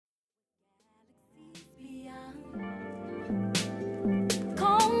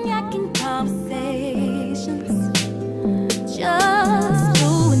conversations, just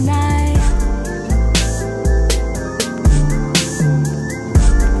you and I.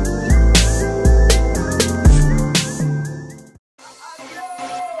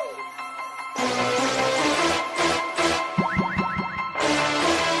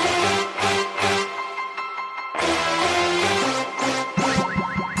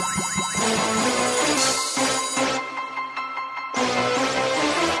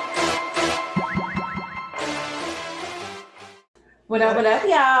 What up,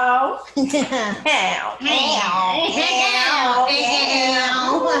 y'all?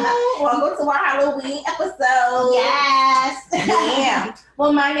 Welcome to our Halloween episode. Yes. Yeah.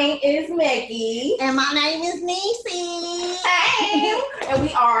 Well, my name is Mickey. And my name is Niecy. Hey. And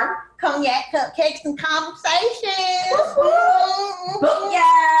we are Cognac, Cupcakes, and Conversations. Book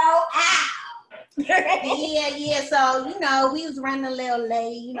y'all. Yeah. So, we was running a little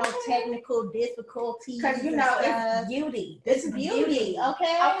late, technical difficulties. Because, it's beauty. It's beauty,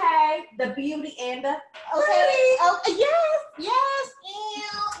 okay? Okay. The beauty and the Okay. Okay. Yes.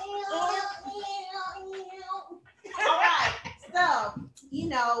 All right. So,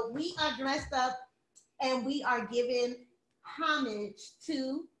 we are dressed up and we are giving homage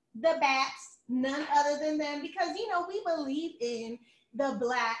to the BAPS, none other than them, because, we believe in the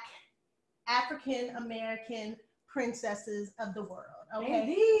Black African American princesses of the world. Okay.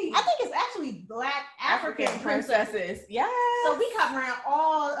 Indeed. I think it's actually Black African princesses. Yes. So we covering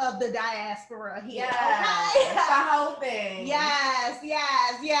all of the diaspora here. Yes. Okay. It's the whole thing. Yes.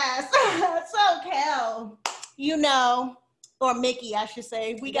 So Kel, or Mickey, I should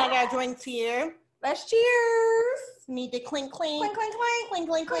say, we got our drinks here. Let's cheers. Need to clink. Clink, clink,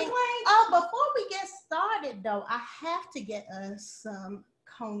 clink. Oh, before we get started though, I have to get us some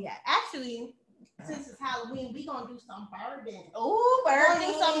cognac. Actually, since it's Halloween, we gonna do some bourbon. Ooh, bourbon.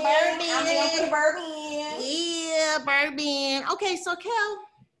 Do some bourbon. I'm here for the bourbon. Yeah, bourbon. Okay, so Kel,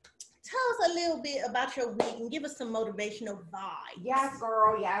 tell us a little bit about your week and give us some motivational vibes. Yes,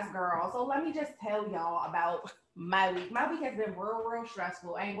 girl. So let me just tell y'all about my week. My week has been real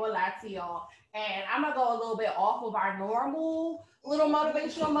stressful. I ain't gonna lie to y'all. And I'm gonna go a little bit off of our normal little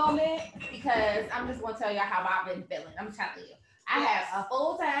motivational moment because I'm just gonna tell y'all how I've been feeling. I'm telling you. I have a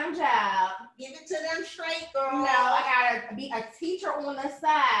full-time job. Give it to them straight, girl. No, I gotta be a teacher on the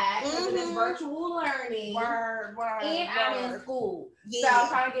side because of this virtual learning. Word. And I'm in school. Yeah. So I'm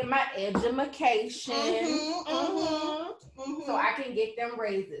trying to get my education. So I can get them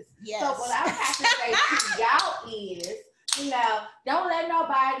raises. Yes. So what I have to say to y'all is, don't let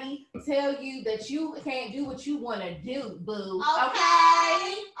nobody tell you that you can't do what you want to do, boo.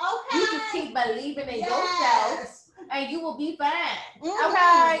 Okay? You just keep believing in yourself. And you will be fine.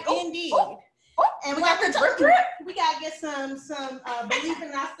 Okay. Indeed. And we got the drip. We gotta get some believe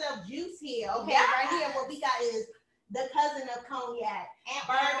in ourselves juice here. Okay. Yes. Right here, what we got is the cousin of cognac and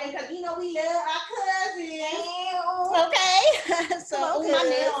bourbon, because we love our cousins. Okay. So my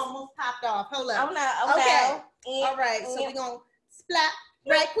nail almost popped off. Hold up. Oh no. Okay. All right. So we're gonna splat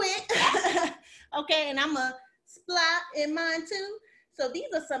right quick. Okay, and I'm gonna splat in mine too. So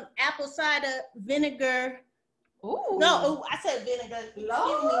these are some apple cider vinegar. Ooh. No, I said vinegar.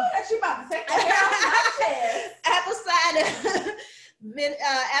 Lord, she about to take that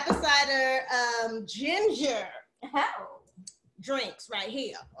apple cider ginger drinks right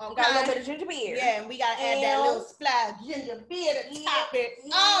here. Okay. Got a little bit of ginger beer. Yeah, and we gotta add that little splash ginger beer to top it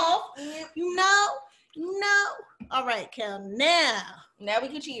off. All right, Kel. Now we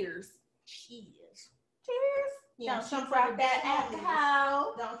can cheers. Cheers. Yeah, don't you drop that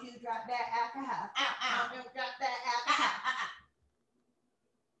alcohol. Don't you drop that alcohol. Ow. Don't drop that alcohol.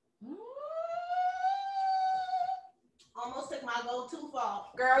 Almost took my goal too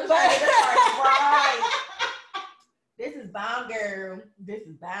far. Girl, you trying to get this party right. This is bomb, girl. This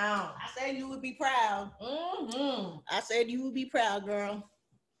is bomb. I said you would be proud. I said you would be proud, girl.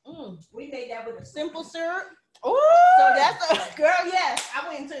 We made that with a simple syrup. Ooh. So that's a girl. Yes, I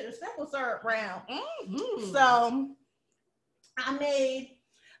went into the simple syrup round. So I made.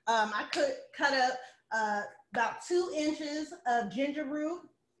 I cut up about 2 inches of ginger root,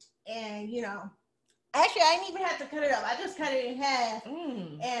 and actually I didn't even have to cut it up. I just cut it in half,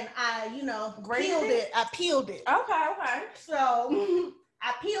 and I peeled it. I peeled it. Okay. So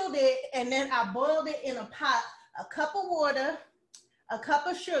I peeled it, and then I boiled it in a pot. A cup of water, a cup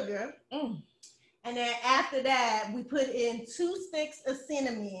of sugar. And then after that, we put in 2 sticks of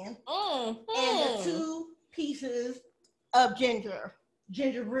cinnamon and the 2 pieces of ginger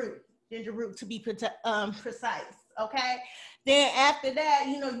root to be precise. Okay. Then after that,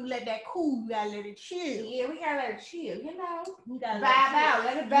 you know, you let that cool. You gotta let it chill. Yeah, we gotta let it chill. You know, You gotta vibe out.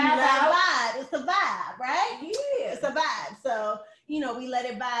 Let it vibe out. Vibe. It's a vibe, right? Yeah, It's a vibe. So, you know, we let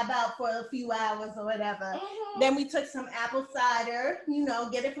it vibe out for a few hours or whatever. Mm-hmm. Then we took some apple cider, you know,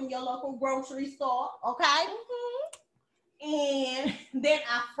 get it from your local grocery store, okay? Mm-hmm. And then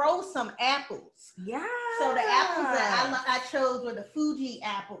I froze some apples. Yeah. So the apples that I chose were the Fuji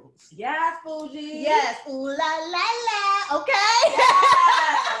apples. Yes, Fuji. Yes, ooh la la la, okay?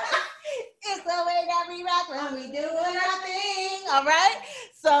 Yes. It's the way that we rock when we doing our thing, all right?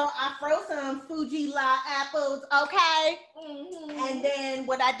 So I froze some Fuji la apples, okay? Mm-hmm. And then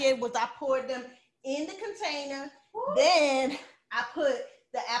what I did was I poured them in the container. Ooh. Then I put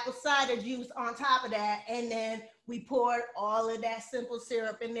the apple cider juice on top of that, and then we poured all of that simple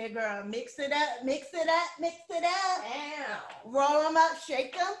syrup in there, girl. Mix it up, mix it up, mix it up. Damn. Roll them up,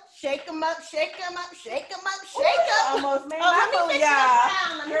 shake them up, shake them up, shake them up, shake them. Almost made Oh, my let me food, fix your y'all.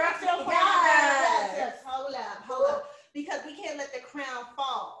 crown. Let me Girl, fix your crown. yes. Hold up. Because we can't let the crown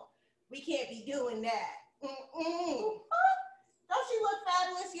fall. We can't be doing that. Don't she look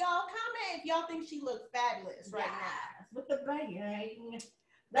fabulous, y'all? Comment if y'all think she looks fabulous right now. With the bang.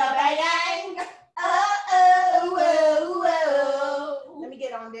 The bang. Oh. Let me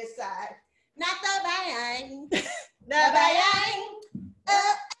get on this side. Not the bang. The bang.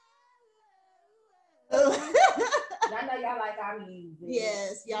 I know y'all like our music.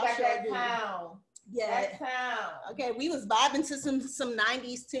 Yes, y'all got sure that do. sound. Yeah. That sound. Okay, we was vibing to some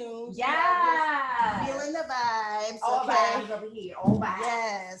 90s tunes. Yeah. Feeling the vibes. All okay. vibes over here. All vibes.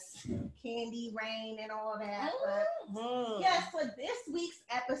 Yes. Candy Rain and all that. But Mm-hmm. yes, for this week's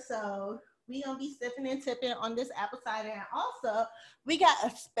episode, we gonna be sipping and tipping on this apple cider, and also we got a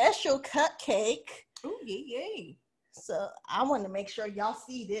special cupcake. Ooh, yeah. So I want to make sure y'all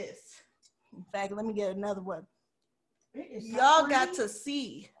see this. In fact, let me get another one. Y'all got to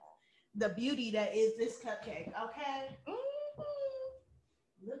see the beauty that is this cupcake, okay? Mm-hmm.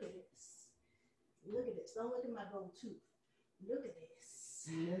 Look at this. Look at this. Don't look at my gold tooth. Look at this.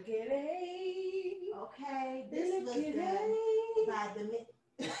 Look at it. Okay, this was Look at done it. by the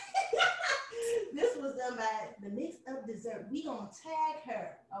this was done by the Mix Up Dessert. We gonna tag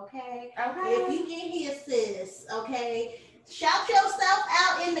her, okay? Okay. If you get here, sis, okay? Shout yourself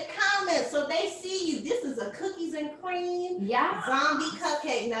out in the comments so they see you. This is a cookies and cream zombie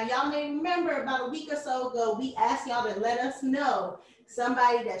cupcake. Now, y'all may remember about a week or so ago, we asked y'all to let us know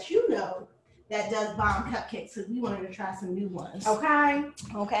somebody that you know that does bomb cupcakes. So we wanted to try some new ones. Okay.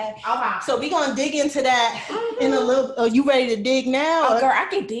 Okay. Okay. So we're going to dig into that in a little. Are you ready to dig now? Oh, girl, I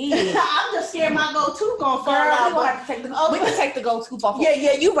can dig. I'm just scared my go-to going to fall Girl, out. we gonna have to take the, we can take the go-to off. Yeah,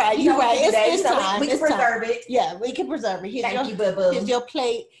 you're right. You're right. It's time. We can preserve it. Yeah, we can preserve it. Thank you, boo-boo. Here's your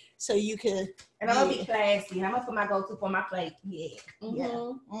plate so you can. And I'm going to be classy. I'm going to put my go-to on my plate. Yeah. Mm-hmm. Yeah.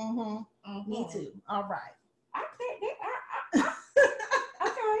 Mm-hmm. Me too. All right. Okay.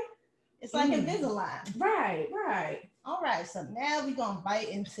 It's like Invisalign. Right. All right. So now we're going to bite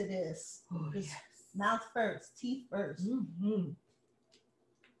into this. Oh, yes. Mouth first, teeth first. Mm-hmm.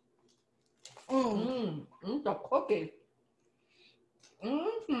 The cookie.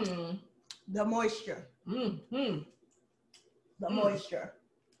 Mm-hmm. The moisture. Mm-hmm. The moisture.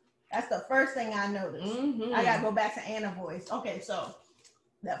 That's the first thing I noticed. Mm-hmm. I got to go back to Anna voice. Okay, so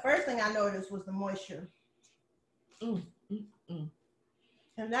the first thing I noticed was the moisture.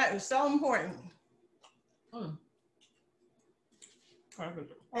 And that is so important. And gotta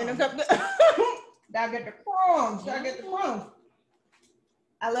get the crumbs.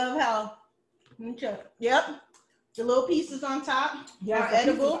 I love how, yep, the little pieces on top are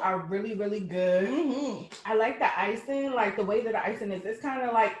edible. Are really, really good. Mm-hmm. I like the icing, like the way that the icing is. It's kind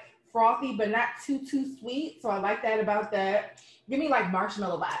of like frothy, but not too sweet. So I like that about that. Give me like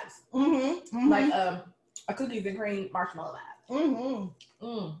marshmallow vibes. Mm-hmm. Mm-hmm. Like a cookies and cream marshmallow vibe. Mm-hmm.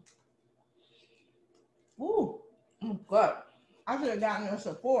 Ooh. Good. I should have gotten a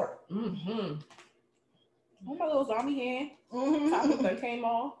support. Mm-hmm. Oh, my little zombie hand. Mm-hmm. Top that came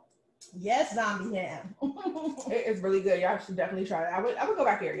off. Yes, zombie ham. It is really good. Y'all should definitely try it. I would go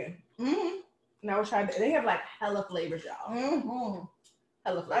back here again. Mm-hmm. And I would try. They have like hella flavors, y'all. Mm-hmm.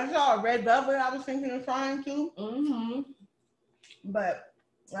 Hella I flavors. saw a red velvet I was thinking of trying too. Mm-hmm. But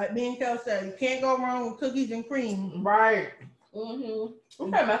like B&Kel said, you can't go wrong with cookies and cream. Right. Mm-hmm.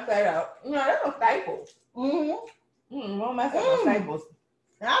 We can't mess that up. You know, that's a staple. Mm-hmm. Don't mess up the staples.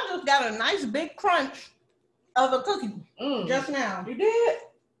 And I just got a nice big crunch of a cookie just now. You did?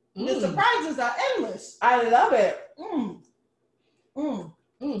 The surprises are endless. I love it. It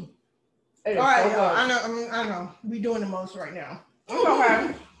is all right, so y'all. I know. We doing the most right now. good.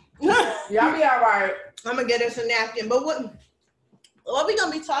 Okay. Y'all be all right. I'm gonna get us a napkin. But what we're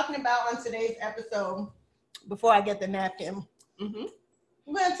going to be talking about on today's episode, before I get the napkin, I'm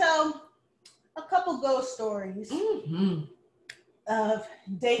going to tell a couple ghost stories of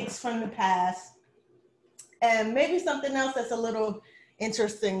dates from the past, and maybe something else that's a little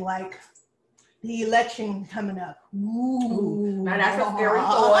interesting, like the election coming up. Ooh. Now that's a scary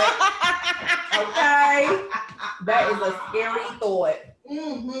thought. Okay. That is a scary thought.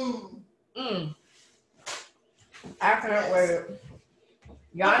 I can't wait.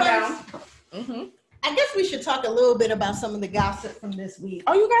 Y'all know. I guess we should talk a little bit about some of the gossip from this week.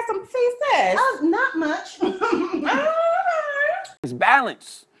 Oh, you got some tea, sis? Not much. It's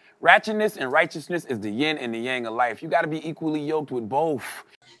balance. Ratchetness and righteousness is the yin and the yang of life. You got to be equally yoked with both.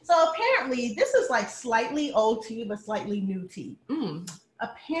 So apparently, this is like slightly old tea, but slightly new tea.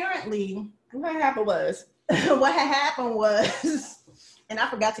 Apparently, what happened was, and I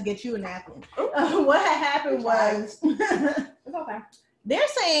forgot to get you a napkin. What had happened was, it's okay. They're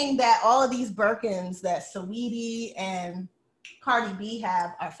saying that all of these Birkins that Saweetie and Cardi B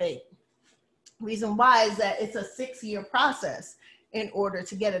have are fake. Reason why is that it's a 6-year process in order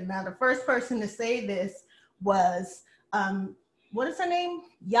to get it. Now, the first person to say this was, what is her name?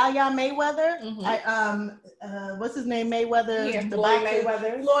 Yaya Mayweather. What's his name? Mayweather. Yeah, Floyd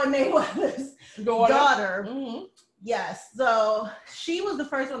Mayweather. Floyd Mayweather's daughter. Yes. So she was the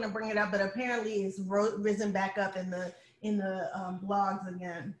first one to bring it up, but apparently it's risen back up in the blogs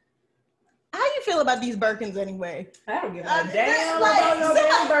again. How you feel about these Birkins anyway? I don't give a damn about no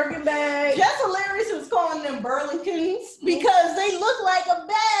damn Birkin bag. That's hilarious. Was calling them Burlingtons because they look like a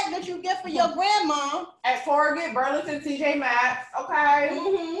bag that you get for your grandma at Target, Burlington, TJ Maxx. Okay,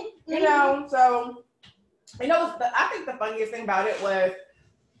 you know. So, you know, I think the funniest thing about it was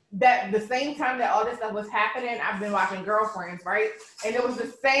that the same time that all this stuff was happening, I've been watching Girlfriends, right? And it was the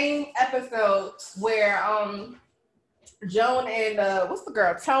same episode where Joan and what's the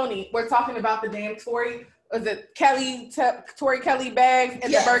girl, Tony, we're talking about the damn Tory Tory Kelly bags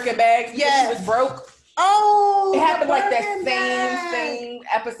and the Birkin bags because she was broke. Oh, it happened like that same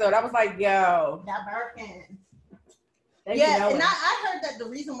episode. I was like, yo, that Birkin. And I heard that the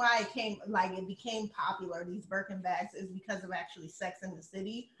reason why it became popular, these Birkin bags, is because of actually Sex and the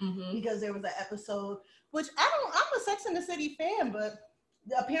City. Because there was an episode, which I'm a Sex and the City fan, but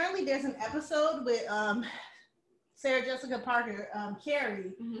apparently there's an episode with Sarah Jessica Parker,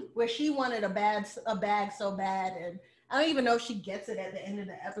 Carrie, where she wanted a bag so bad, and I don't even know if she gets it at the end of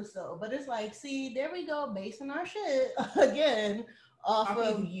the episode, but it's like, see, there we go, basing our shit again off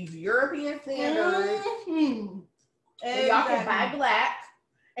of European standards. And y'all can buy black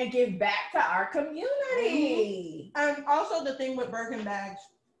and give back to our community. And also the thing with Birkin bags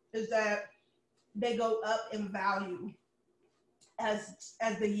is that they go up in value as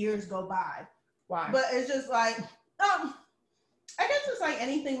the years go by. Why? But it's just like, I guess it's like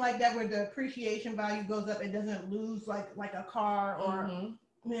anything like that where the appreciation value goes up, it doesn't lose like a car or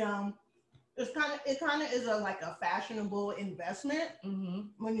you know, it kind of is a fashionable investment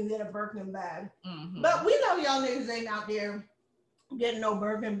when you get a Birkin bag. But we know y'all niggas ain't out there getting no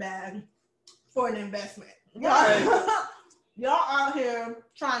Birkin bag for an investment. Right. Y'all out here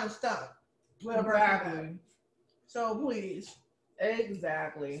trying to stunt with a Birkin bag. So please.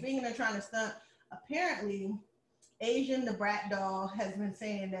 Exactly. Speaking of trying to stunt, apparently Asian the brat doll has been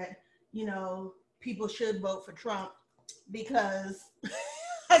saying that, you know, people should vote for Trump because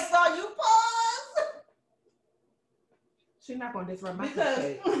I saw you pause. She's not going to disrupt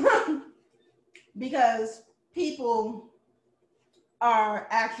my because people are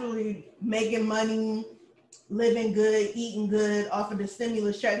actually making money, living good, eating good off of the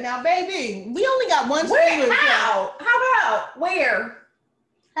stimulus check. Now, baby, we only got one stimulus check. How about where?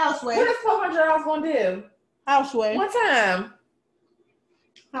 Houseway. What is $1,200 going to do? Houseway. One time.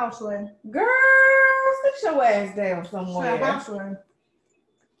 Houseway. Girl, sit your ass down somewhere. Houseway.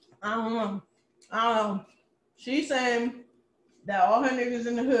 I don't know. She's saying that all her niggas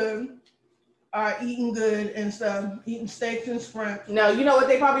in the hood are eating good and stuff, eating steaks and shrimp. No, you know what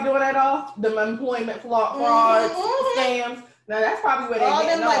they probably doing that off? The employment frauds, scams. Now that's probably where they're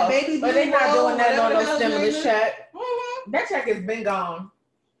getting off. Baby but they're not doing that on the stimulus check. That check has been gone.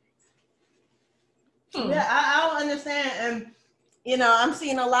 Yeah, I don't understand. And, you know, I'm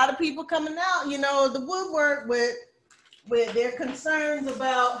seeing a lot of people coming out, you know, the woodwork with their concerns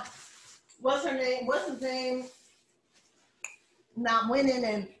about what's his name not winning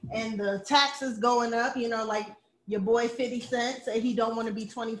and the taxes going up, you know, like your boy 50 Cent said he don't want to be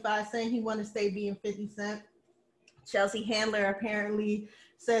 25 cents, he want to stay being 50 Cent. Chelsea Handler apparently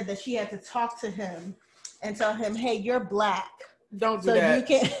said that she had to talk to him and tell him, hey, you're black. Don't do that. You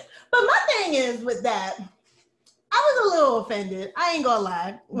can't. But my thing is with that, I was a little offended. I ain't gonna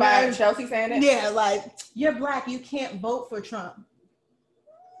lie. By Chelsea saying it? Yeah, like, you're black, you can't vote for Trump.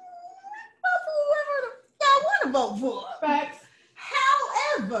 Vote for whoever y'all want to vote for. Facts.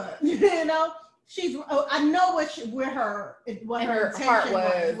 However, you know, I know what her intention heart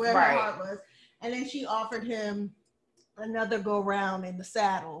was, where right. her heart was. And then she offered him another go round in the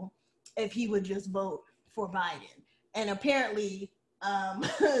saddle if he would just vote for Biden. And apparently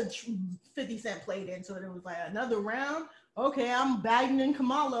 50 Cent played into it. It was like, another round? Okay, I'm Biden and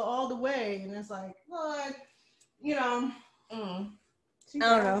Kamala all the way. And it's like, Lord, you know, I don't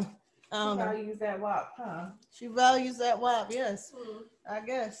know. She values that WAP, huh? She values that WAP, yes. I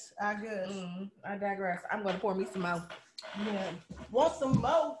guess. I digress. I'm going to pour me some more. Yeah. Want some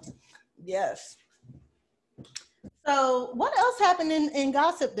more? Yes. So, what else happened in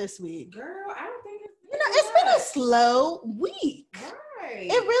gossip this week? Girl, I don't think it's been a slow week. Right.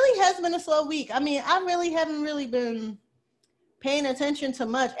 It really has been a slow week. I mean, I really haven't been paying attention to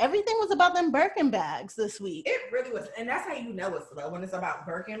much. Everything was about them Birkin bags this week. It really was. And that's how you know it's slow, when it's about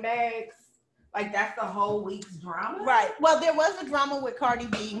Birkin bags. Like, that's the whole week's drama. Right. Well, there was a drama with Cardi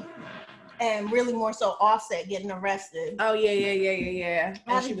B and really more so Offset getting arrested. Oh, yeah.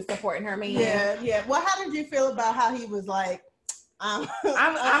 And she was supporting her man. Yeah. Well, how did you feel about how he was like, I'm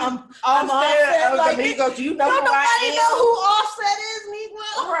Offset of like, the Migos. Do you know who I nobody am? know who Offset is,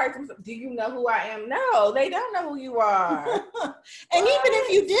 Negro? Right. Do you know who I am? No, they don't know who you are. And even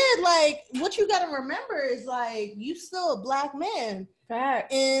if you did, like, what you got to remember is, like, you still a black man.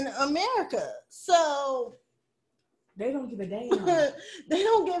 Fact. In America. So they don't give a damn. They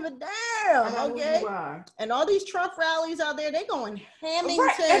don't give a damn. Okay. And all these Trump rallies out there, they going Hamilton.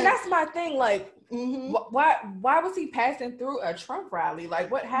 Right. And that's my thing. Like, why was he passing through a Trump rally? Like,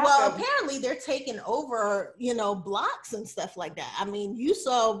 what happened? Well, apparently they're taking over, blocks and stuff like that. I mean, you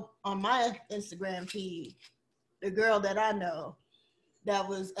saw on my Instagram feed the girl that I know that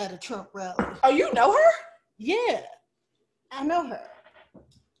was at a Trump rally. Oh, you know her? Yeah, I know her.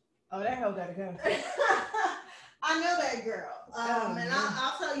 Oh, that hell gotta go. I know that girl. And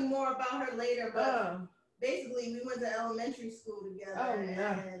I'll tell you more about her later. But basically, we went to elementary school together. Oh,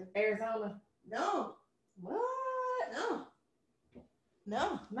 no. Arizona? No. What? No.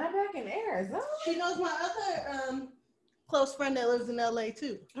 Not back in Arizona. She knows my other close friend that lives in LA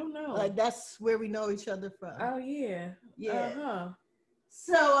too. Oh, no. Like, that's where we know each other from. Oh, yeah. Yeah.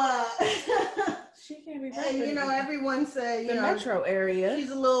 So, she can't be back. And, everyone said, the metro area. She's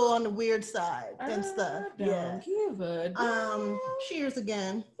a little on the weird side and stuff. Don't give a damn. Cheers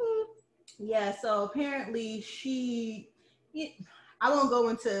again. Yeah, so apparently I won't go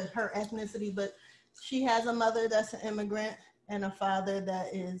into her ethnicity, but she has a mother that's an immigrant and a father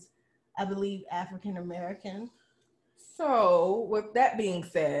that is, I believe, African American. So, with that being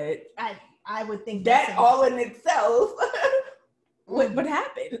said, I would think that all in itself. What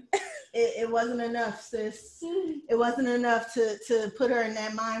happened? It wasn't enough, sis. It wasn't enough to put her in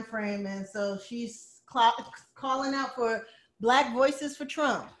that mind frame, and so she's calling out for Black voices for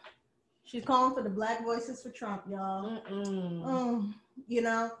Trump. She's calling for the Black voices for Trump, y'all.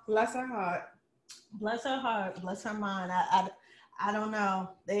 Bless her heart. Bless her heart. Bless her mind. I don't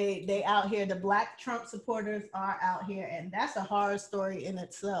know. They out here. The Black Trump supporters are out here, and that's a horror story in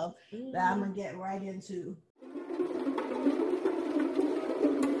itself that I'm gonna get right into.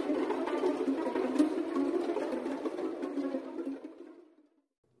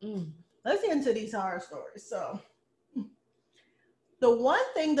 Let's get into these horror stories. So, the one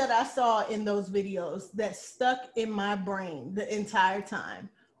thing that I saw in those videos that stuck in my brain the entire time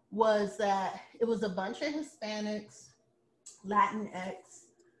was that it was a bunch of Hispanics, Latinx,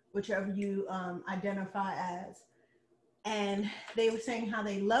 whichever you identify as, and they were saying how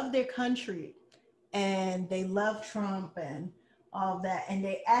they love their country and they love Trump and all that, and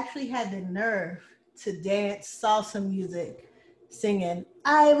they actually had the nerve to dance salsa music singing,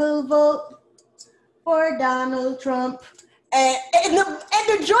 "I will vote for Donald Trump." And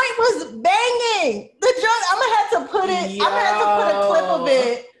the joint was banging. The joint, I'm gonna have to put a clip of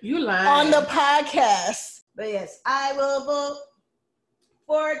it on the podcast. But yes, I will vote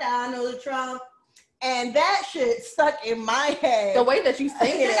for Donald Trump. And that shit stuck in my head. The way that you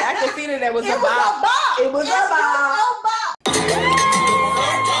singing it, I could see that it was a bop. It was a bop.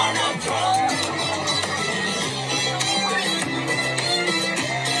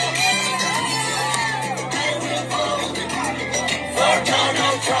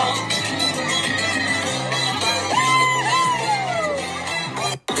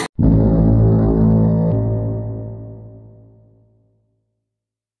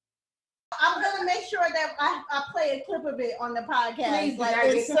 I'm gonna make sure that I play a clip alphabet on the podcast. Please do like not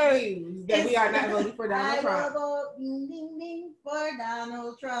get insert. confused that we are not voting for Donald I Trump. will vote ding, ding, ding for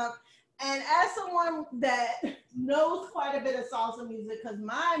Donald Trump. And as someone that knows quite a bit of salsa music, because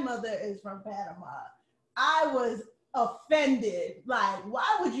my mother is from Panama, I was offended. Like,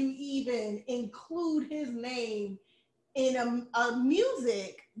 why would you even include his name in a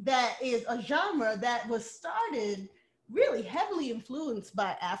music that is a genre that was started really heavily influenced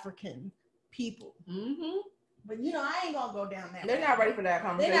by African people? Mm-hmm. But you know, I ain't gonna go down that. They're not ready for that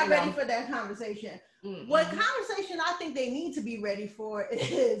conversation. They're not ready for that conversation. Mm-mm. What conversation I think they need to be ready for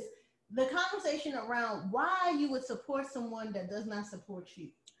is the conversation around why you would support someone that does not support you.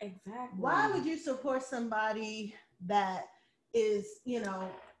 Exactly. Why would you support somebody that is, you know,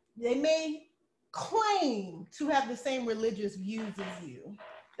 they may claim to have the same religious views as you?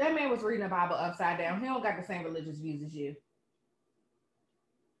 That man was reading the Bible upside down. He don't got the same religious views as you.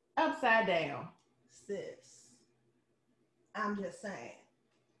 Upside down. Sis, I'm just saying.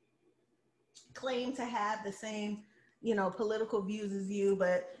 Claim to have the same, you know, political views as you,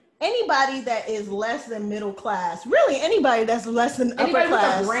 but anybody that is less than middle class, really anybody that's less than upper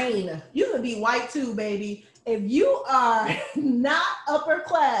class, with a brain. You could be white too, baby. If you are not upper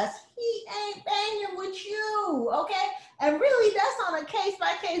class, he ain't banging with you, okay? And really, that's on a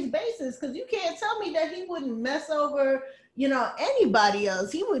case-by-case basis, because you can't tell me that he wouldn't mess over, you know, anybody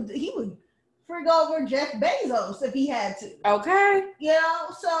else. He would frig over Jeff Bezos if he had to. Okay. You know,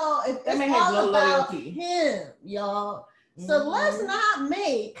 so it's all about him, y'all. So let's not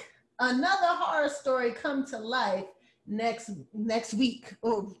make another horror story come to life next week.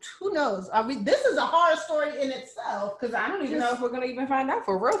 Oh, who knows? This is a horror story in itself. Because I don't even know if we're gonna even find out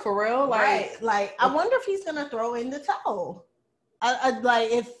for real. Like, I wonder if he's gonna throw in the towel. I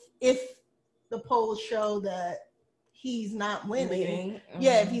like if the polls show that he's not winning. Mm-hmm.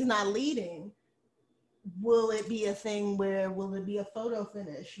 Yeah, if he's not leading, will it be a thing where will it be a photo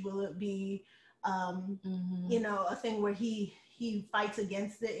finish? Will it be you know, a thing where he fights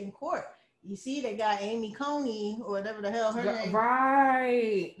against it in court? You see, they got Amy Coney or whatever the hell her name.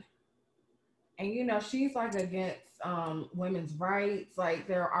 Right. And you know, she's like against women's rights, like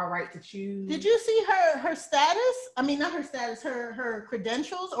our right to choose. Did you see her status? I mean, not her status, her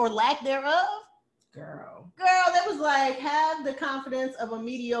credentials or lack thereof. Girl, that was like, have the confidence of a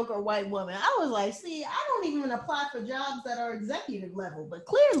mediocre white woman. I was like, see, I don't even apply for jobs that are executive level, but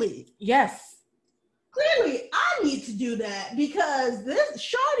clearly, I need to do that because this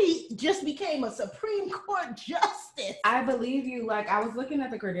shorty just became a Supreme Court justice. I believe you. Like, I was looking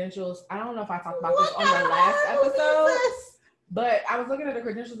at the credentials. I don't know if I talked about this on the last episode, but I was looking at the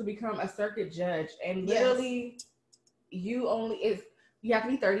credentials to become a circuit judge, and literally, you have to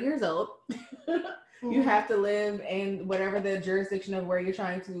be 30 years old. Mm-hmm. You have to live in whatever the jurisdiction of where you're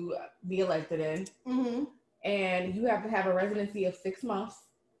trying to be elected in. Mm-hmm. And you have to have a residency of 6 months.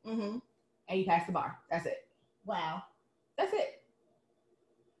 Mm-hmm. And you pass the bar. That's it. Wow. That's it.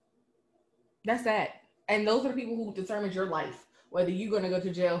 That's that. And those are the people who determine your life. Whether you're going to go to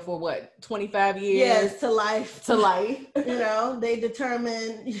jail for what, 25 years? Yes, to life. To life. You know, they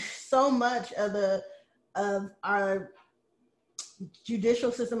determine so much of our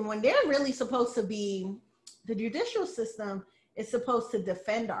judicial system when they're really supposed to be, the judicial system is supposed to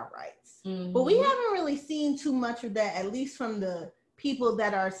defend our rights. Mm-hmm. But we haven't really seen too much of that, at least from the people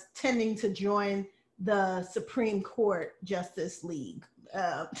that are tending to join the Supreme Court Justice League.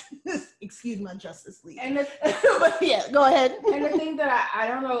 Excuse my Justice League. And but yeah, go ahead. And the thing that I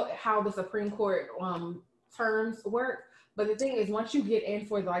don't know how the Supreme Court terms work, but the thing is, once you get in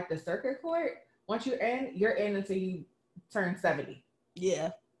for like the circuit court, once you're in until you turn 70.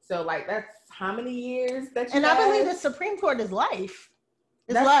 Yeah. So like that's how many years that you And have? I believe the Supreme Court is life.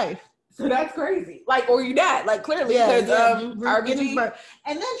 It's life. So that's crazy. Like, or you died, like clearly because RBG.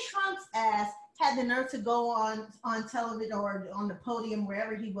 And then Trump's ass had the nerve to go on television or on the podium,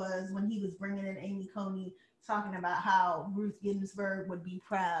 wherever he was, when he was bringing in Amy Coney, talking about how Ruth Ginsburg would be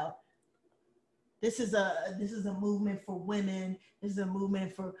proud. This is a movement for women. This is a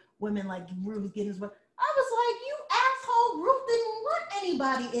movement for women like Ruth Ginsburg. I was like, you asshole, Ruth didn't want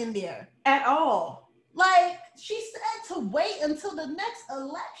anybody in there at all. Like, she said to wait until the next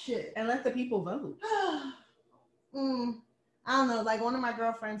election and let the people vote. I don't know. Like one of my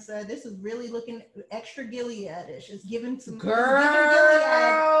girlfriends said, this is really looking extra Gileadish. It's giving some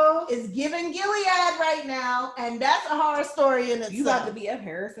girl. It's giving Gilead right now, and that's a horror story in itself. You got to be up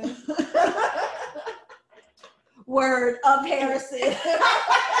Harrison. Word up Harrison.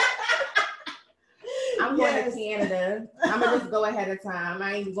 I'm going to Canada. I'm gonna just go ahead of time.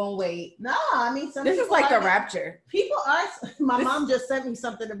 I ain't gonna wait. No, I mean, This is like the rapture. People are. My mom just sent me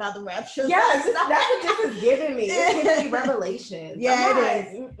something about the rapture. Yes, that's what this is giving me. It's giving me revelations. Yeah, it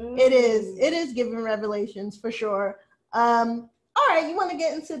is. It is. It is giving revelations for sure. All right, you want to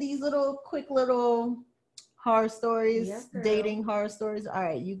get into these quick little horror stories, yes, dating horror stories? All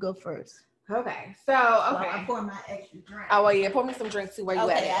right, you go first. Okay, so Well, I pour my extra drink. Oh well, yeah, pour me some drinks too. Where you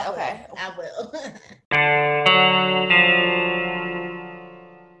at? I will.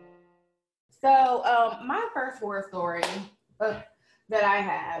 So, my first horror story that I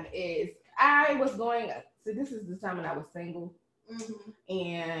have is I was going. So this is the time when I was single,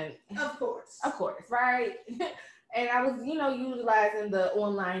 and of course, right? And I was, utilizing the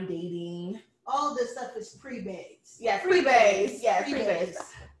online dating. All this stuff is pre-babes. Yes, pre-babes. Yes, pre-babes.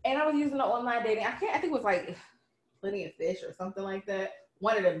 And I was using the online dating. I think it was like Plenty of Fish or something like that.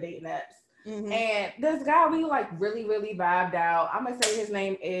 One of them dating apps. And this guy, we like really, really vibed out. I'm gonna say his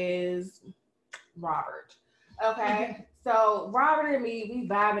name is Robert. Okay. So Robert and me, we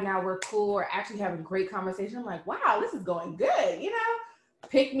vibing out. We're cool. We're actually having great conversation. I'm like, wow, this is going good.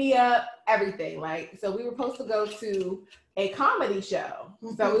 Pick me up, everything. Like, so we were supposed to go to a comedy show.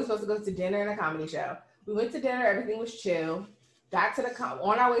 So we were supposed to go to dinner and a comedy show. We went to dinner. Everything was chill. Got to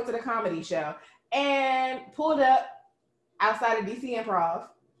on our way to the comedy show and pulled up outside of DC Improv.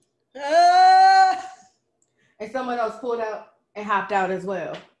 And someone else pulled up and hopped out as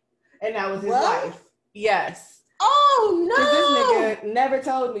well. And that was his wife. Yes. Oh no. Because this nigga never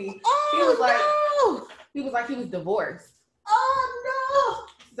told me. Oh, he was like he was divorced. Oh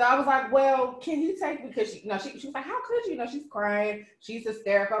So I was like, well, can you take me? Because she was like, how could you? She's crying. She's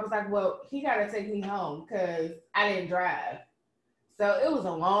hysterical. I was like, well, he got to take me home because I didn't drive. So it was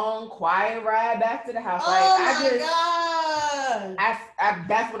a long, quiet ride back to the house. God.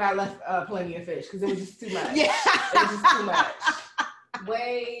 That's when I left Plenty of Fish because it was just too much. Yeah. It was just too much.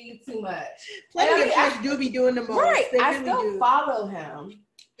 Way too much. Plenty of Fish do be doing the most. Right. I really still follow him.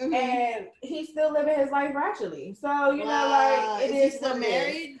 And he's still living his life naturally. So, like, it is still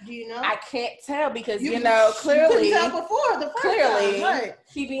married? Do you know? I can't tell because, clearly. You couldn't tell before the first time, right?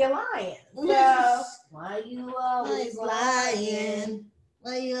 He be lying. So, why you always lying?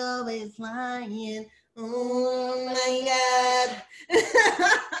 Why you always lying? Oh, my God.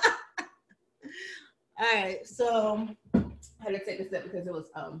 All right, so I had to take a sip because it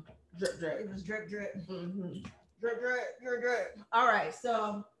was drip, drip. It was drip, drip. Drip, drip, drip. All right,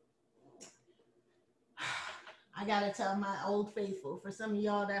 so I gotta tell my old faithful. For some of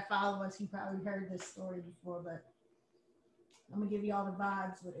y'all that follow us, you probably heard this story before, but I'm gonna give y'all the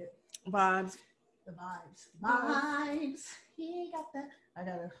vibes with it. Vibes. The vibes. Vibes. He got that. I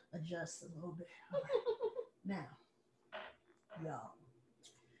gotta adjust a little bit. Right. Now, y'all.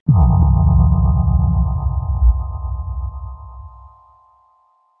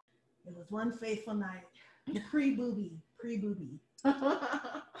 It was one fateful night. Pre-booby.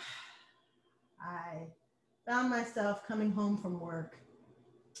 I found myself coming home from work,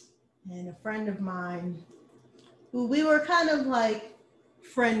 and a friend of mine, who we were kind of like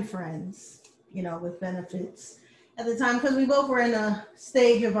friends, with benefits at the time, because we both were in a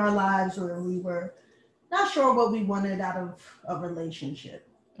stage of our lives where we were not sure what we wanted out of a relationship.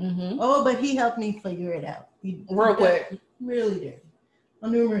 Oh, but he helped me figure it out. Real quick. Really did.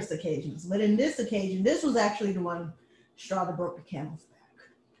 On numerous occasions. But in this occasion, this was actually the one straw that broke the camel's back.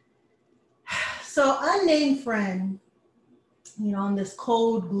 So unnamed friend, on this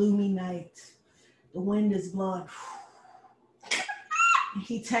cold, gloomy night, the wind is blowing.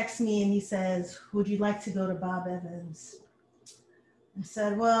 He texts me and he says, would you like to go to Bob Evans? I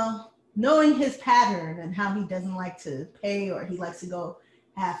said, well, knowing his pattern and how he doesn't like to pay or he likes to go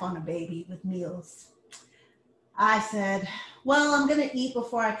half on a baby with meals, I said, well, I'm going to eat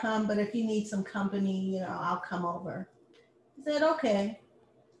before I come, but if you need some company, I'll come over. He said, okay.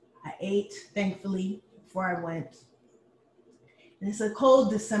 I ate, thankfully, before I went. And it's a cold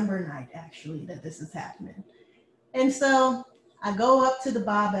December night, actually, that this is happening. And so I go up to the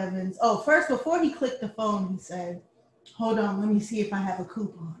Bob Evans. Oh, first, before he clicked the phone, he said, hold on, let me see if I have a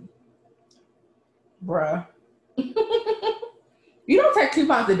coupon. Bruh. You don't take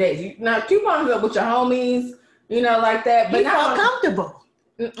coupons to dates. Now, coupons are with your homies, like that. But he felt comfortable.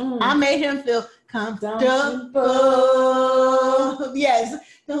 I made him feel comfortable. Yes.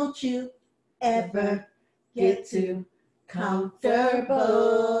 Don't you ever get too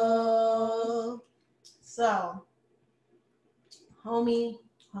comfortable. So, homie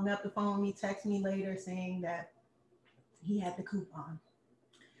hung up the phone with me, texted me later saying that he had the coupon.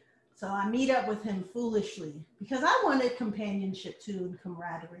 So I meet up with him foolishly because I wanted companionship too and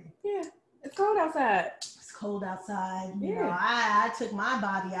camaraderie. Yeah. It's cold outside. It's cold outside. You Yeah. know, I took my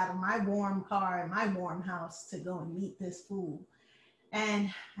body out of my warm car and my warm house to go and meet this fool.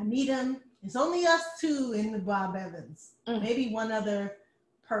 And I meet him. It's only us two in the Bob Evans. Maybe one other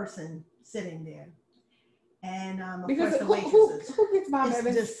person sitting there. And of Because course the waitresses. who gets Bob It's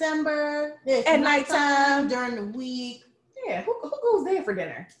Evans? December. It's At nighttime during the week. Yeah, who goes there for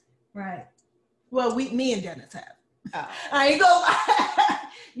dinner? Right. Well, me and Dennis have. Oh. I ain't go.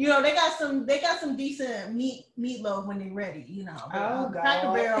 You know, they got some decent meatloaf when they're ready. You know, God.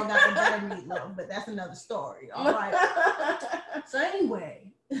 Cracker Barrel got the better meatloaf, but that's another story. All right. So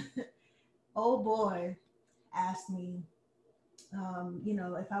anyway, old boy asked me, you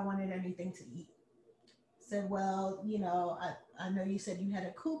know, if I wanted anything to eat. Said, well, you know, I know you said you had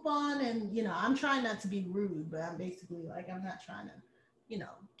a coupon, and you know, I'm trying not to be rude, but I'm basically like, I'm not trying to, you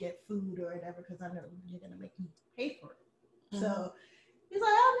know, get food or whatever because I know you're gonna make me pay for it. Mm-hmm. So he's like,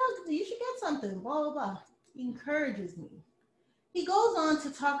 oh no, you should get something, blah blah blah. He encourages me. He goes on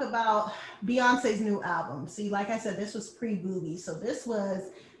to talk about Beyonce's new album. See, like I said, this was pre-Booby, so this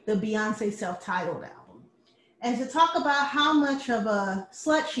was the Beyonce self-titled album, and to talk about how much of a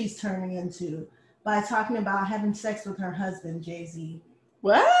slut she's turning into by talking about having sex with her husband, Jay-Z.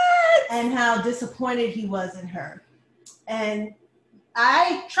 What? And how disappointed he was in her. And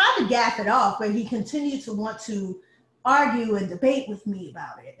I tried to gaff it off, but he continued to want to argue and debate with me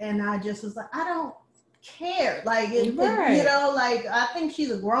about it. And I just was like, I don't care. Like, you know, like, I think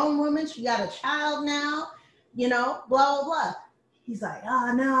she's a grown woman. She got a child now, you know, blah, blah, blah. He's like,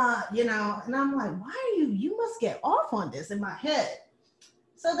 oh, no, you know. And I'm like, why are you must get off on this in my head.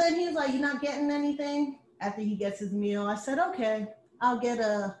 So then he's like, you're not getting anything? After he gets his meal, I said, okay, I'll get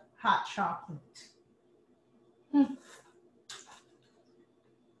a hot chocolate.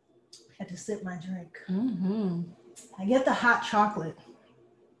 Had to sip my drink. Mm-hmm. I get the hot chocolate.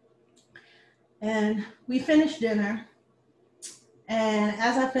 And we finished dinner. And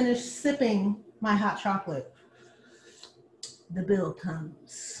as I finished sipping my hot chocolate, the bill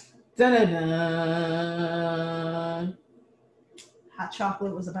comes. Dun-dun-dun. Hot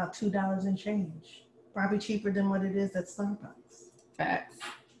chocolate was about $2 and change. Probably cheaper than what it is at Starbucks. Facts.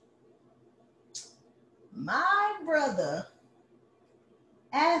 My brother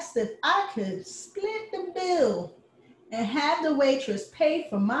asked if I could split the bill and have the waitress pay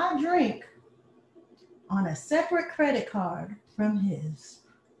for my drink on a separate credit card from his.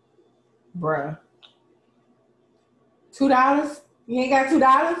 Bruh. $2? You ain't got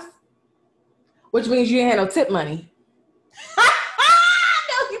 $2? Which means you ain't had no tip money. No,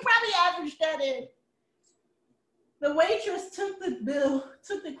 you probably averaged that in. The waitress took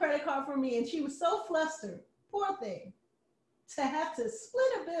the credit card from me, and she was so flustered, poor thing, to have to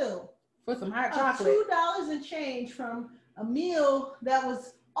split a bill for some hot chocolate. $2 and change from a meal that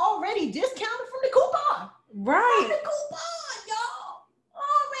was already discounted from the coupon. Right. From the coupon, y'all.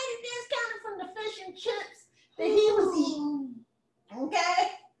 Already discounted from the fish and chips that he was eating.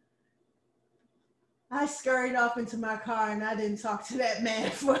 Okay? I scurried off into my car, and I didn't talk to that man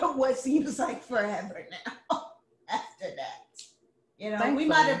for what seems like forever now. After that, you know, thankfully, we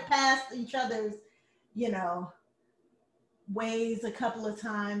might have passed each other's, you know, ways a couple of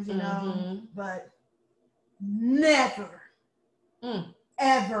times, you know, but never,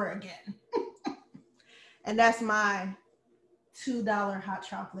 ever again. And that's my $2 hot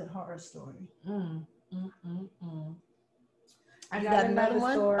chocolate horror story. I got another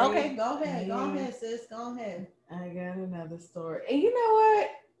story. Okay, go ahead. Go ahead, sis. Go ahead. I got another story. And you know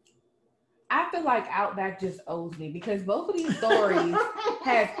what? I feel like Outback just owes me because both of these stories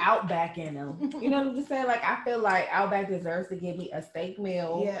has Outback in them. You know what I'm just saying? Like, I feel like Outback deserves to give me a steak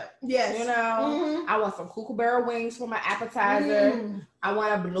meal. Yeah. Yes. You know, I want some kookaburra wings for my appetizer. I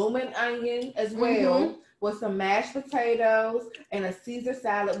want a blooming onion as well with some mashed potatoes and a Caesar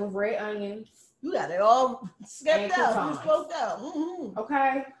salad with red onions. You got it all scoped out. Scoped out.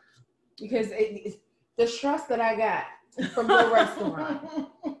 Okay? Because it's the trust that I got from your restaurant.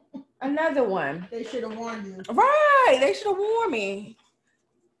 Another one. They should have warned you. Right. They should have warned me.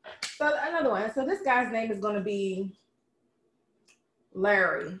 So another one. So this guy's name is going to be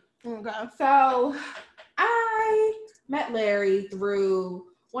Larry. Okay. So I met Larry through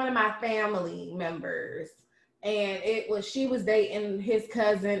one of my family members. And she was dating his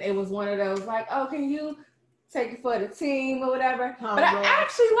cousin. It was one of those like, oh, can you take it for the team or whatever? Oh, but I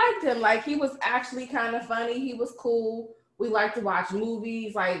actually liked him. Like, he was actually kind of funny. He was cool. We like to watch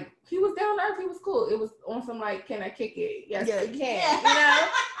movies. Like, he was down to earth. He was cool. It was on some like, can I kick it? Yes, we can. You know,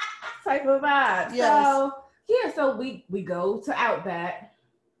 type of vibe. Yes. So we go to Outback,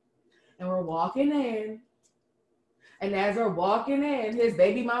 and we're walking in, And as we're walking in, his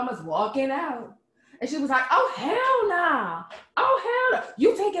baby mama's walking out. And she was like, oh, hell nah. Oh, hell nah.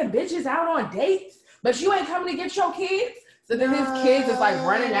 You taking bitches out on dates, but you ain't coming to get your kids? So then his kids is like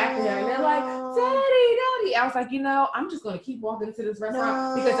running after him. And they're like, daddy. I was like, I'm just going to keep walking to this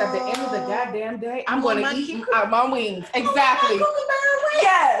restaurant because at the end of the goddamn day, I'm going to eat my wings. Exactly.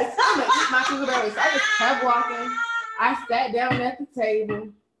 Yes. I'm going to eat my kookaburra wings. So I just kept walking. I sat down at the table.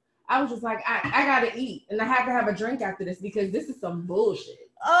 I was just like, I got to eat. And I have to have a drink after this because this is some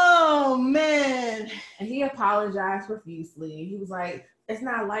bullshit. Oh, man. And he apologized profusely. He was like, it's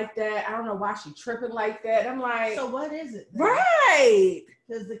not like that. I don't know why she tripping like that. I'm like, so what is it then? Right.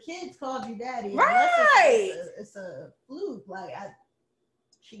 Because the kids called you daddy. Right. It's a fluke. Like,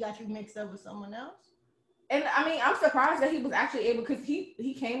 she got you mixed up with someone else? And I mean, I'm surprised that he was actually able, because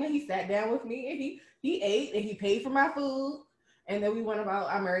he came and he sat down with me and he ate and he paid for my food. And then we went about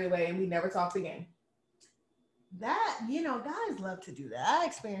our merry way and we never talked again. That, guys love to do that. I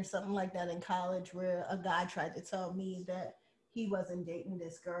experienced something like that in college where a guy tried to tell me that he wasn't dating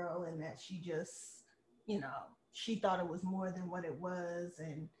this girl and that she just, she thought it was more than what it was.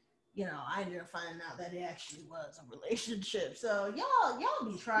 And, I ended up finding out that it actually was a relationship. So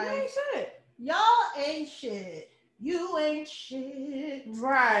y'all be trying. You ain't shit. Y'all ain't shit. You ain't shit.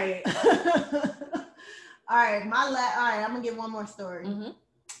 Right. All right, I'm gonna give one more story. Mm-hmm.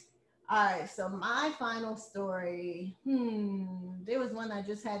 All right, so my final story. There was one I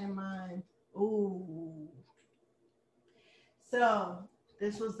just had in mind. Ooh. So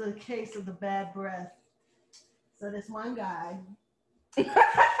this was the case of the bad breath. So this one guy. You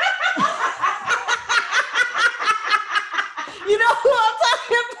know who I'm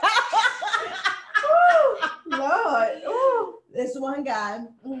talking about? Ooh, Lord. Ooh. This one guy,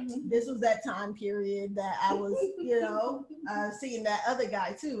 this was that time period that I was, seeing that other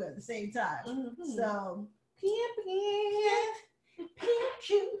guy too at the same time. Mm-hmm. So, pimp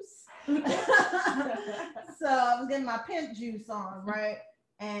juice. So I was getting my pimp juice on, right?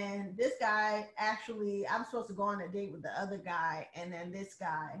 And this guy, actually, I'm supposed to go on a date with the other guy. And then this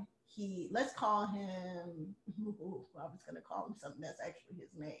guy, let's call him, I was going to call him something that's actually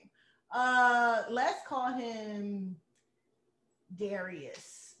his name. Let's call him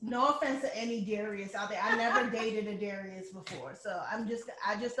Darius. No offense to any Darius out there. I never dated a Darius before. So I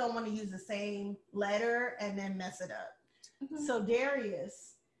just don't want to use the same letter and then mess it up. Mm-hmm. So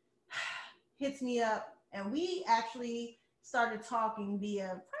Darius hits me up and we actually started talking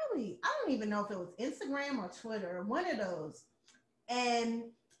via probably, I don't even know if it was Instagram or Twitter, one of those. And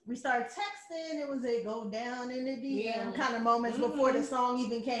we started texting. It was a go down in the DM kind of moments before the song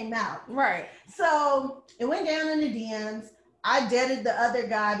even came out. Right. So it went down in the DMs. I deaded the other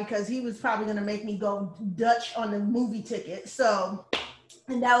guy because he was probably going to make me go Dutch on the movie ticket. So,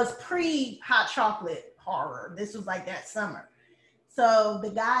 and that was pre-Hot Chocolate horror. This was like that summer. So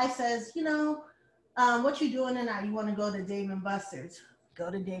the guy says, what you doing tonight? You want to go to Dave & Buster's? Go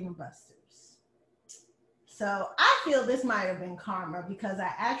to Dave & Buster's. So I feel this might have been karma because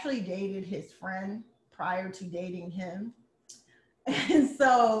I actually dated his friend prior to dating him. And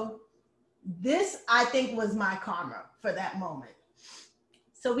so this, I think, was my karma for that moment.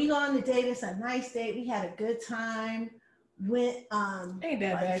 So we go on the date. It's a nice date. We had a good time. Ain't that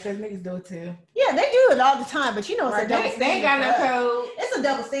bad because niggas do it too. Yeah, they do it all the time, but it's a double standard. They ain't got no code. It's a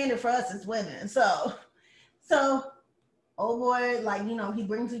double standard for us as women. So oh boy, he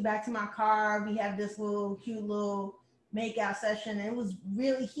brings me back to my car. We have this cute little makeout session. And it was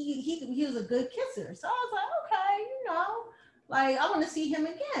really, he was a good kisser. So I was like, okay, I want to see him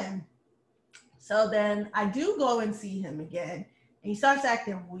again. So then I do go and see him again. And he starts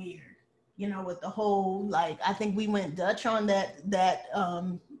acting weird, with the whole, I think we went Dutch on that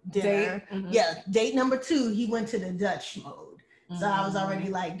dinner. Date. Mm-hmm. Yeah, date number 2, he went to the Dutch mode. So I was already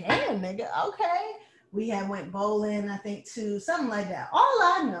like, damn, nigga, okay. We had went bowling, I think, too, something like that. All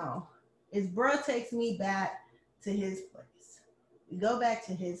I know is bro takes me back to his place. We go back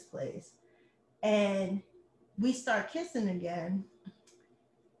to his place and we start kissing again.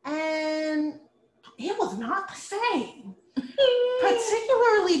 And it was not the same,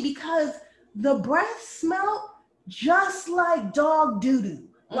 particularly because the breath smelled just like dog doo-doo,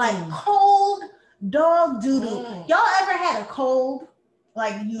 like cold dog doo-doo. Y'all ever had a cold?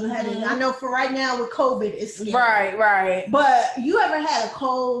 Like you had it, I know for right now with COVID, it's scary. Right. But you ever had a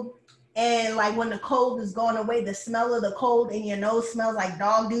cold and when the cold is going away, the smell of the cold in your nose smells like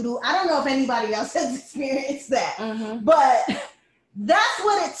dog doo-doo? I don't know if anybody else has experienced that, but that's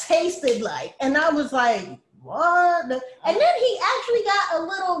what it tasted like. And I was like, what? And then he actually got a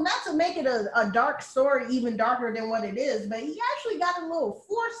little, not to make it a dark story, even darker than what it is, but he actually got a little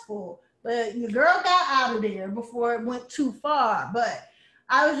forceful But your girl got out of there before it went too far. But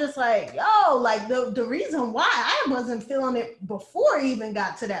I was just like, yo, like the reason why I wasn't feeling it before it even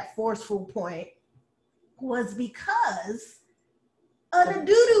got to that forceful point was because of the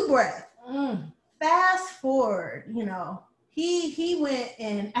doo-doo breath. Fast forward, you know, he went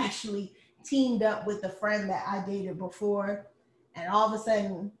and actually teamed up with a friend that I dated before. And all of a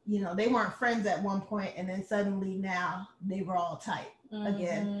sudden, you know, they weren't friends at one point, and then suddenly now they were all tight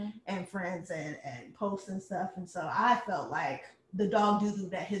again and friends and posts and stuff. And so I felt like the dog doo-doo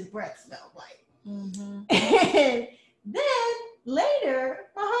that his breath smelled like. And then later,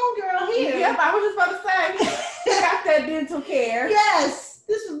 my homegirl here. Yep, I was just about to say, she got that dental care. Yes,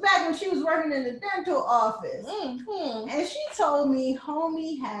 this was back when she was working in the dental office. And she told me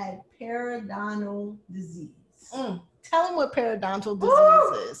homie had periodontal disease. Tell him what periodontal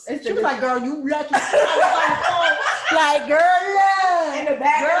disease is. She was like, girl, you lucky. Like, girl, yeah. In the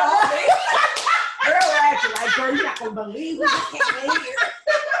back of the office. Girl acting like, girl, you're not going to believe we just came in here.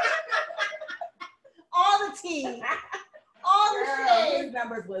 All the tea. All the shade. His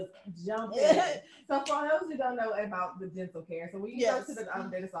numbers was jumping. So for those who don't know about the dental care, so when you go to the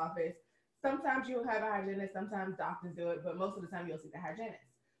dentist office, sometimes you'll have a hygienist, sometimes doctors do it, but most of the time you'll see the hygienist.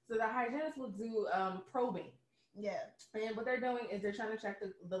 So the hygienist will do probing. Yeah. And what they're doing is they're trying to check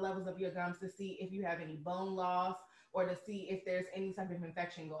the levels of your gums to see if you have any bone loss or to see if there's any type of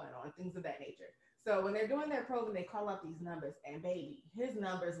infection going on, things of that nature. So when they're doing their probing, they call out these numbers, and baby, his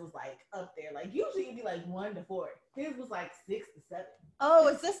numbers was like up there. Like usually it'd be like 1 to 4. His was like 6 to 7. Oh,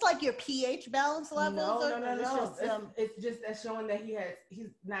 is this like your pH balance levels? No. It's just showing that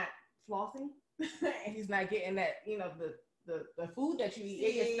he's not flossing and he's not getting that, you know, the food that you eat,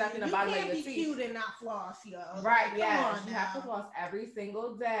 it gets stuck in the bottom of your teeth. You can't be cute and not floss, yo. Right, yeah. You have to floss every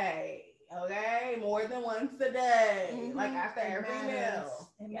single day. Okay? More than once a day. Like after every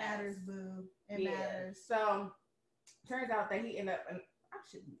meal. It matters, boo. It matters. So, turns out that he ended up, I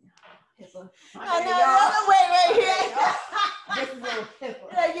shouldn't be HIPAA. Wait here. This is a little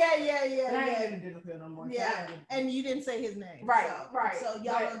HIPAA. Yeah. I ain't in the dental field no more. Yeah, and you didn't say his name. Right. So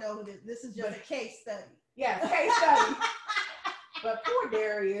y'all don't know who this is. Just a case study. Yeah, case study. But poor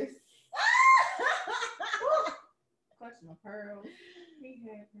Darius. Clutching my pearls. He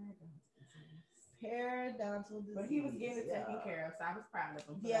had periodontal disease. But he was getting it taken care of, so I was proud of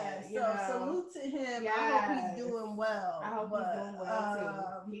him. Yeah, so salute to him. I hope he's doing well. I hope he's doing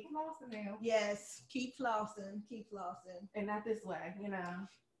well too. Keep flossing now. Yes, keep flossing. And not this way, you know.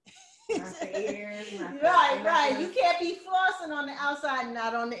 Not the ears, right. You can't be flossing on the outside,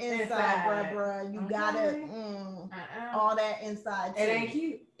 not on the inside, bruh. You gotta all that inside. It ain't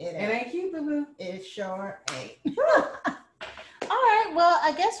cute. It ain't cute, boo. It sure ain't. All right. Well,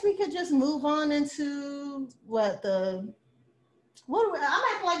 I guess we could just move on into I'm acting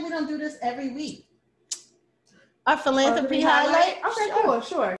like we don't do this every week. Our philanthropy highlight. Okay,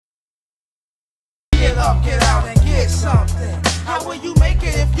 sure. Get up, get out, and get something. How will you make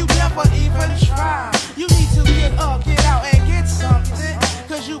it if you never even try? You need to get up, get out, and get something.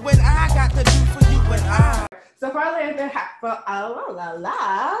 Cause you and I got to do for you and I. So for our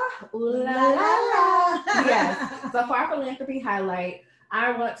yes. So for our philanthropy highlight,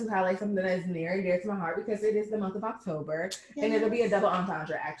 I want to highlight something that is near and dear to my heart because it is the month of October, and it'll be a double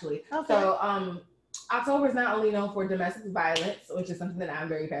entendre actually. Okay. So October is not only known for domestic violence, which is something that I'm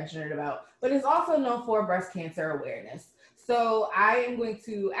very passionate about, but it's also known for breast cancer awareness. So I am going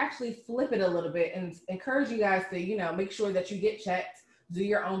to actually flip it a little bit and encourage you guys to, you know, make sure that you get checked, do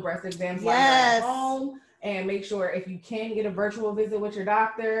your own breast exams while you're at home. And make sure if you can get a virtual visit with your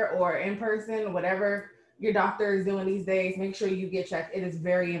doctor or in person, whatever your doctor is doing these days, make sure you get checked. It is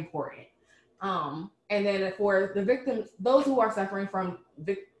very important. And then for the victims, those who are suffering from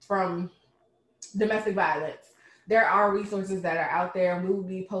domestic violence, there are resources that are out there. We will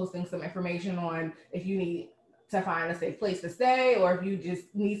be posting some information on if you need to find a safe place to stay, or if you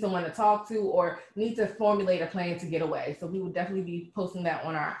just need someone to talk to, or need to formulate a plan to get away. So we will definitely be posting that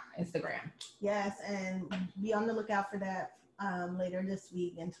on our Instagram. Yes, and be on the lookout for that later this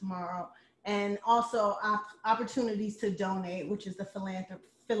week and tomorrow. And also opportunities to donate, which is the philanthropic.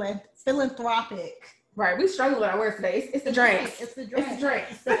 Right, we struggle with our words today. It's the drinks. It's the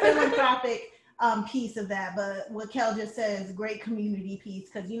drinks. The philanthropic piece of that, but what Kel just said is a great community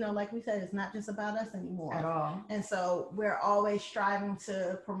piece because, you know, like we said, it's not just about us anymore at all. And so we're always striving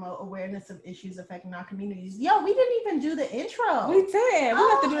to promote awareness of issues affecting our communities. Yo, we didn't even do the intro. We did. We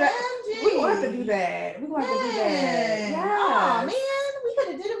have to do that. We want to do that. We want to do that. Yeah. Oh man, we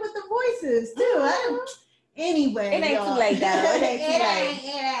could have did it with the voices too. Anyway, it ain't too late though. It ain't too late.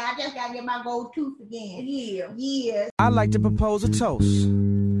 Yeah, I just gotta get my gold tooth again. Yeah. I like to propose a toast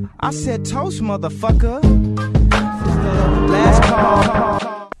I said toast, motherfucker. Last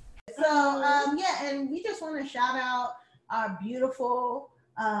call. So, yeah, and we just want to shout out our beautiful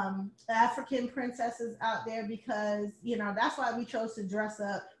African princesses out there because, you know, that's why we chose to dress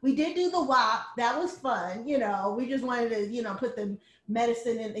up. We did do the WAP. That was fun. You know, we just wanted to, you know, put the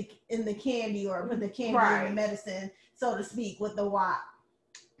medicine in the candy or put the candy in the medicine, so to speak, with the WAP.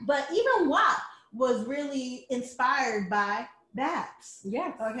 But even WAP was really inspired by BAPS.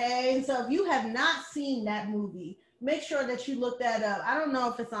 Yes. Okay. And so if you have not seen that movie, make sure that you look that up. I don't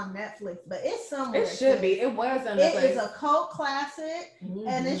know if it's on Netflix, but it's somewhere. It should be. It was on Netflix. It is a cult classic,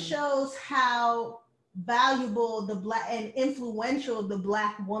 and it shows how valuable the Black and influential the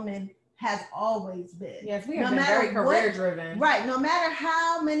Black woman has always been. Yes, we have been very career driven. Right. No matter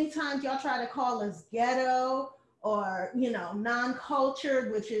how many times y'all try to call us ghetto or, you know,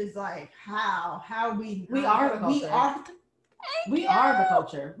 non-cultured, which is like how we are the culture. We are the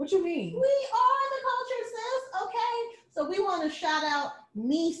culture. What you mean? We are the culture, sis. Okay. So we want to shout out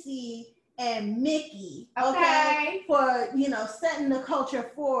Niecy and Mickey, okay, for, you know, setting the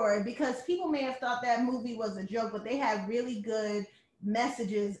culture forward, because people may have thought that movie was a joke, but they had really good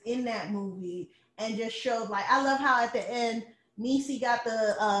messages in that movie and just showed, like, I love how at the end Niecy got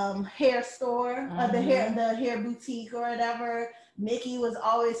the hair store, the hair boutique or whatever. Mickey was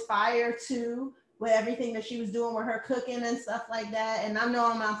always fire too, with everything that she was doing with her cooking and stuff like that. And I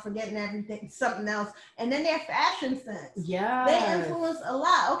know I'm not forgetting everything, something else. And then their fashion sense. Yeah. They influence a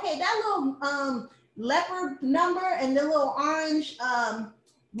lot. Okay, that little leopard number and the little orange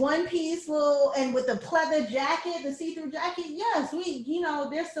one piece little, and with the pleather jacket, the see-through jacket. Yes, we, you know,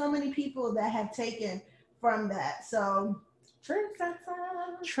 there's so many people that have taken from that. So trendsetters,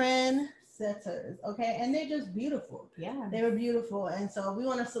 okay? And they're just beautiful. Yeah. They were beautiful. And so we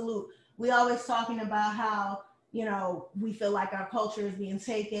want to salute. We always talking about how, you know, we feel like our culture is being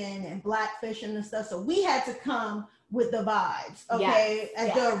taken and blackfishing and stuff. So we had to come with the vibes, okay?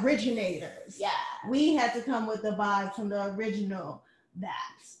 As the originators. Yeah. We had to come with the vibes from the original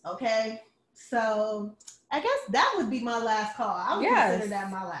BAPS, okay? So I guess that would be my last call. I would consider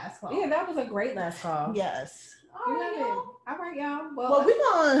that my last call. Yeah, that was a great last call. Yes. All right, y'all. Well,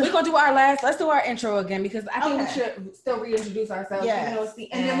 we're gonna do our last. Let's do our intro again, because I think we should still reintroduce ourselves. Yeah. Even though it's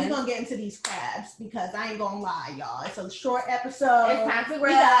the end. And then we're gonna get into these crabs, because I ain't gonna lie, y'all. It's a short episode. It's time to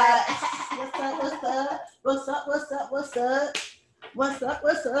grab. What's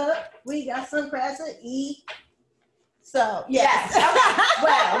up? We got some crabs to eat. So yes.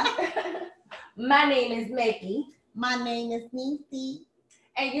 Well, my name is Mickey. My name is Niecy.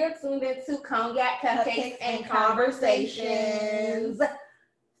 And you're tuned into Cognac, Cupcakes, and Conversations.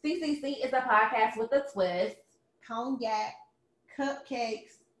 CCC is a podcast with a twist. Cognac,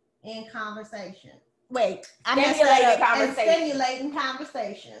 Cupcakes, and Conversation. Wait, stimulating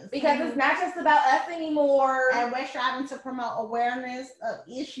conversations. Because it's not just about us anymore. And we're striving to promote awareness of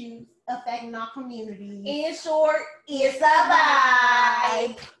issues affecting our community. In short, it's a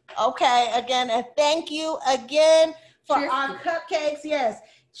vibe. Okay, again, and thank you again for our cupcakes. Yes.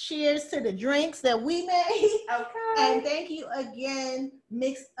 Cheers to the drinks that we made. Okay. And thank you again,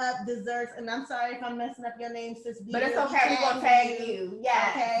 Mixed Up Desserts. And I'm sorry if I'm messing up your name, sis. But it's okay. We're going to tag you.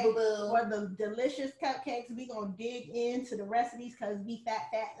 Yeah. Okay. Boo-boo. For the delicious cupcakes, we're going to dig into the recipes because we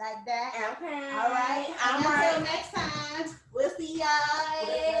fat like that. Okay. All right. Until next time, we'll see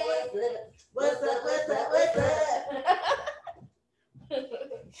y'all. What's up?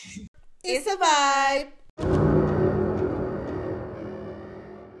 It's a vibe.